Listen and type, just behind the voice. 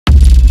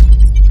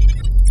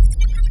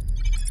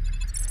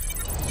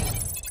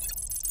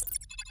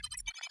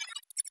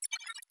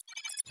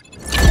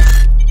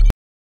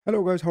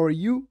Hello guys, how are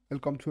you?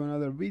 Welcome to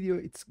another video.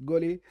 It's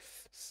Goli.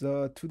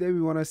 So today we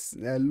want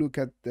to look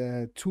at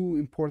two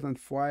important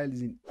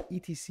files in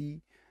etc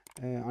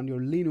on your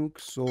Linux.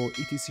 So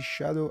etc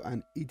shadow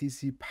and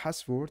etc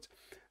password.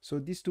 So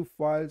these two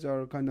files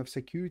are kind of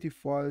security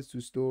files to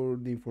store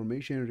the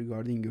information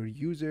regarding your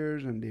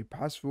users and their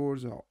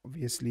passwords.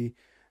 Obviously,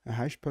 a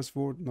hash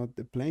password, not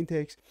the plain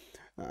text,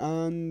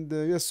 and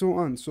yeah, so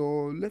on.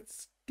 So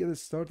let's get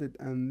started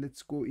and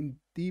let's go in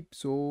deep.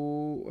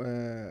 So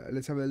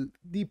let's have a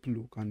deep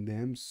look on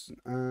them.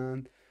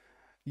 And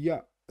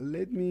yeah,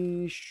 let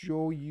me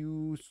show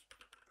you.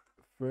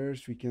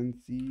 First we can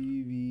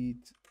see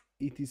with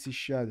etc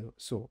shadow.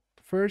 So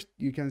first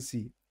you can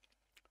see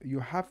you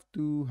have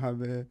to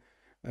have a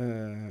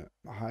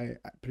high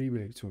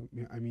privilege. So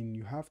I mean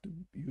you have to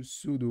use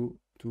sudo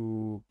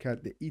to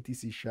cut the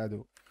etc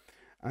shadow,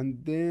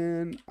 and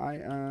then I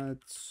add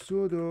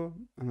sudo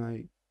and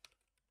I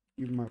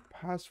give my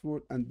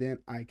password, and then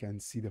I can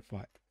see the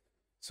file.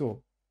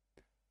 So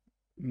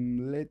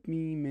let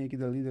me make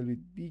it a little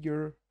bit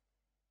bigger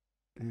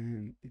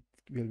and it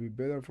will be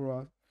better for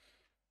us.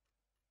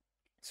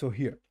 So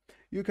here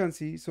you can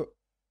see, so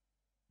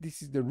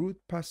this is the root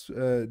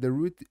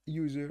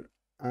user,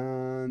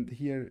 and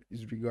here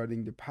is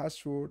regarding the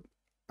password,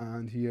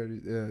 and here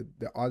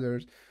the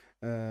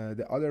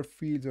other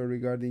fields are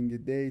regarding the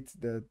date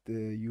that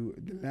the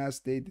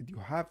last date that you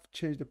have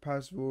changed the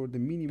password, the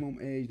minimum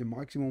age, the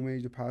maximum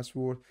age, the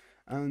password,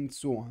 and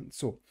so on.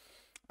 So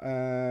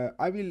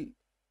I will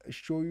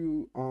show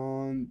you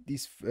on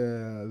this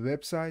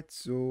website.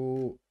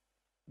 So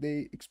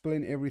they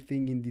explain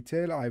everything in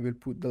detail. I will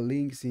put the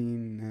links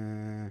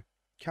in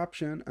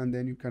caption, and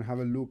then you can have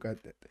a look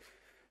at it.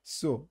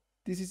 So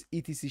this is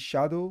etc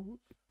shadow,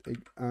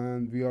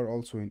 and we are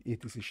also in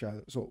etc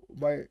shadow. So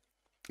by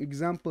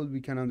example we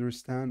can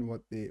understand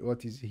what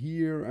is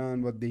here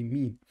and what they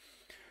mean.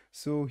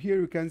 So here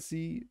you can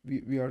see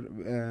we are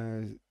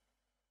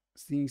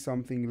seeing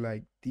something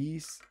like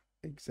this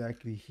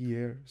exactly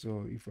here.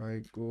 So if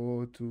I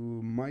go to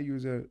my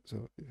user,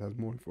 so it has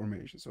more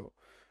information, so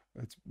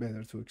it's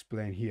better to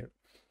explain here.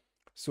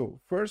 So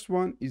first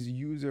one is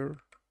user.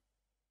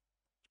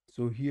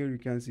 So here you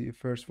can see the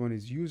first one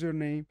is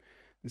username,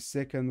 the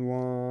second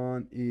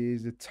one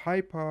is the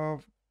type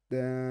of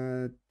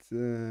that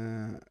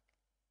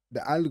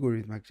the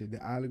algorithm, actually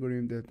the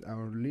algorithm that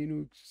our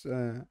Linux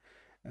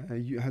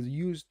has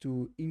used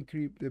to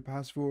encrypt the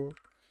password.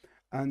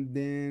 And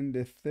then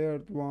the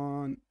third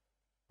one,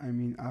 I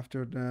mean,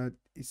 after that,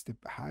 it's the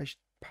hash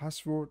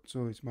password.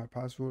 So it's my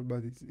password,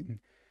 but it's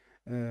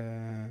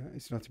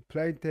not in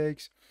plain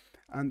text.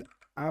 And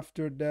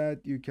after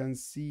that, you can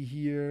see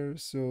here.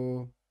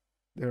 So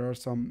there are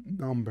some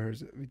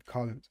numbers with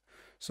columns.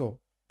 So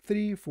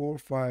 3, 4,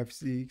 5,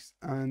 6,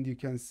 and you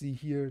can see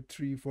here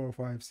 3, 4,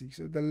 5, 6.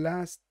 So the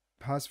last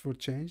password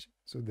change.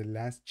 So the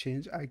last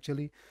change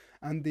actually,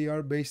 and they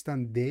are based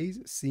on days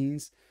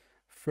since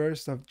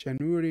 1st of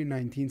January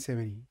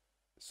 1970.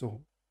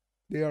 So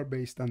they are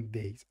based on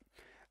days.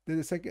 Then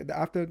the second,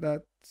 after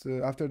that,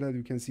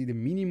 you can see the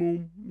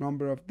minimum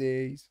number of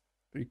days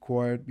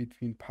required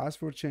between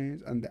password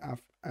change, and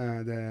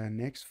the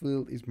next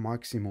field is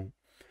maximum.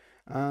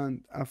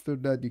 And after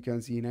that, you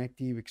can see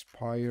inactive,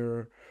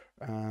 expire,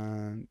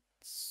 and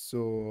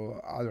so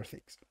other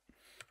things.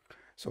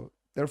 So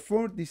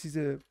therefore, this is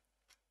a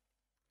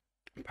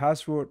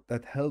password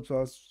that helps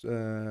us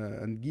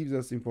and gives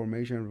us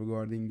information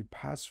regarding the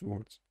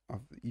passwords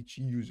of each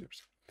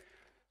users.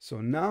 So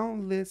now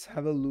let's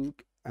have a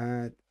look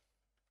at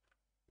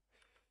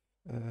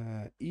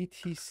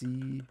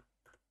etc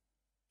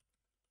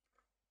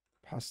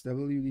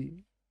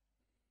passwd,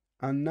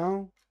 and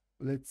now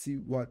let's see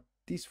what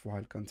this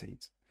file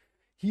contains.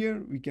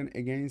 Here we can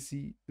again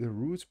see the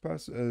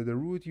the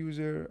root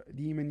user,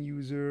 daemon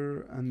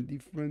user, and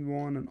different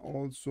one, and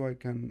also I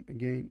can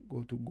again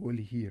go to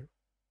Goli here.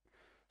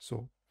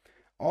 So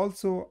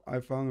also I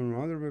found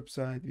another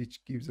website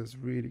which gives us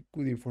really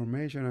good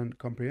information and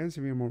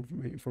comprehensive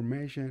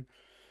information,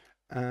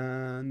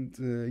 and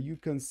you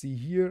can see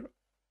here.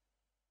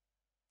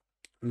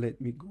 Let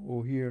me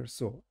go here.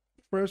 So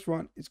first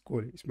one is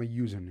Goli, it's my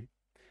username,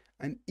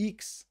 and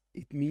X,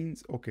 it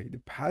means okay,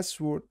 the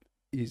password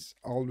is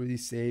already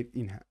saved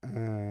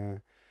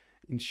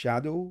in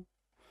shadow,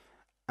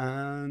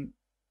 and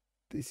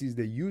this is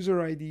the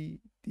user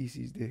ID, this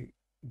is the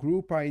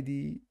group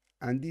ID,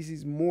 and this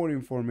is more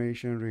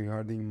information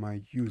regarding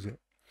my user.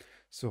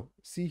 So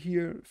see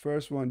here,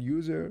 first one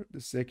user,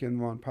 the second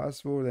one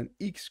password, and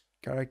X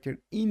character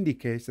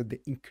indicates that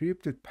the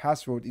encrypted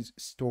password is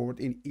stored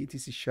in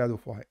etc shadow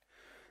file.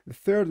 The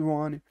third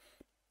one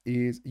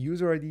is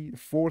user ID, the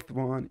fourth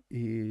one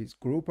is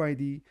group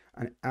ID,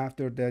 and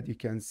after that you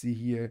can see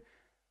here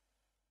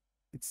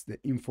it's the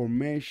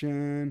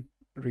information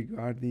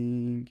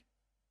regarding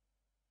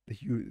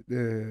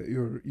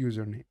your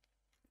username.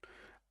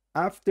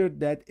 After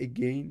that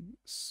again,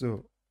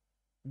 so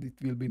it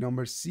will be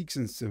number 6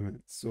 and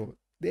 7. So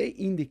they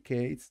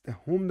indicate the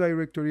home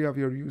directory of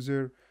your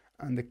user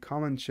and the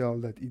command shell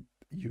that it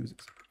uses.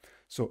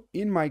 So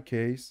in my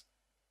case,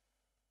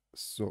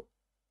 So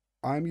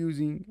I'm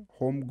using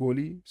home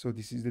goli, so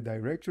this is the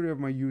directory of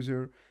my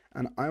user,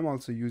 and I'm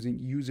also using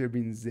user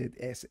bin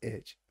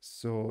zsh.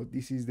 So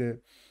this is the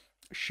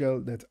shell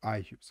that I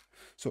use.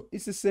 So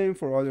it's the same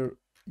for other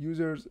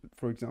users.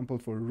 For example,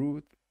 for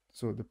root,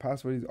 so the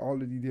password is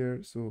already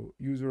there. So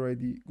user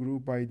ID,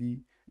 group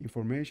ID,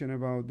 information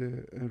about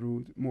the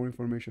root, more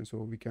information. So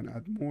we can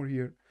add more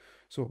here.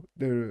 So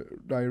the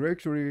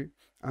directory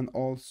and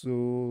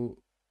also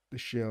the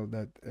shell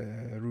that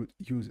root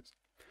uses.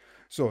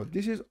 So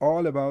this is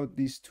all about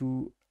these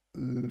two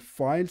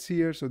files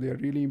here. So they are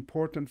really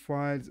important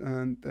files,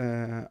 and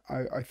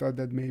I thought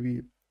that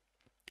maybe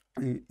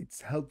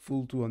it's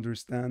helpful to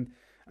understand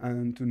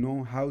and to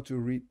know how to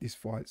read this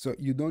file. So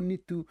you don't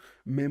need to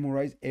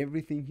memorize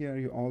everything here.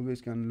 You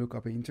always can look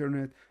up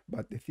internet,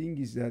 but the thing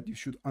is that you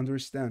should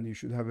understand, you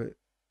should have a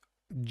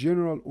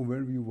general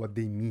overview what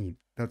they mean.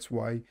 That's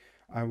why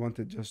I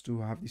wanted just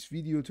to have this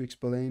video to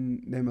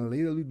explain them a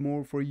little bit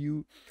more for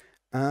you.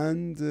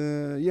 And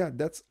yeah,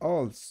 that's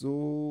all.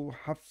 So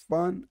have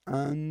fun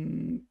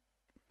and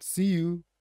see you.